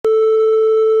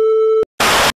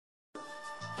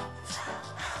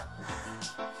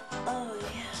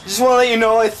Just want to let you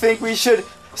know I think we should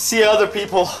see other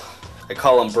people. I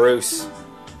call him Bruce.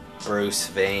 Bruce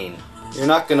Vane. You're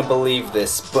not gonna believe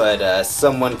this, but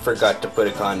someone forgot to put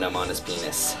a condom on his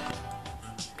penis.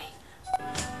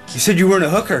 You said you weren't a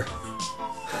hooker.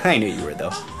 I knew you were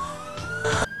though.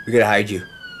 We gotta hide you.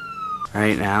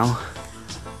 Right now,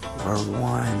 we're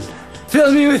one.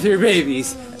 Fill me with your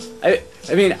babies. I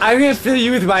mean, I'm gonna fill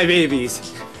you with my babies.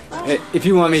 If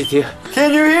you want me to.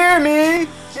 Can you hear me?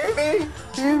 Hear me?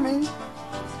 Hear me?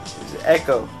 There's an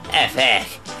echo.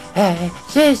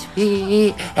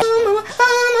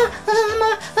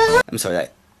 I'm sorry,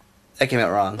 that came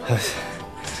out wrong.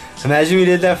 Imagine we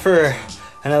did that for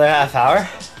another half hour.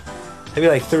 That'd be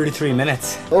like 33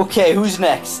 minutes. Okay, who's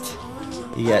next?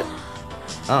 You get...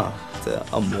 Oh, it's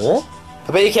a mole?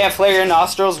 I bet you can't flare your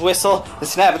nostrils, whistle, and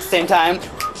snap at the same time.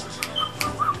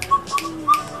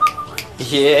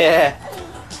 Yeah.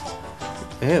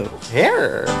 Ew,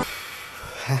 hair.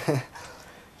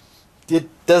 It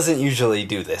doesn't usually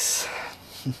do this.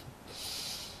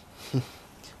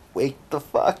 Wake the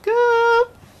fuck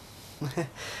up.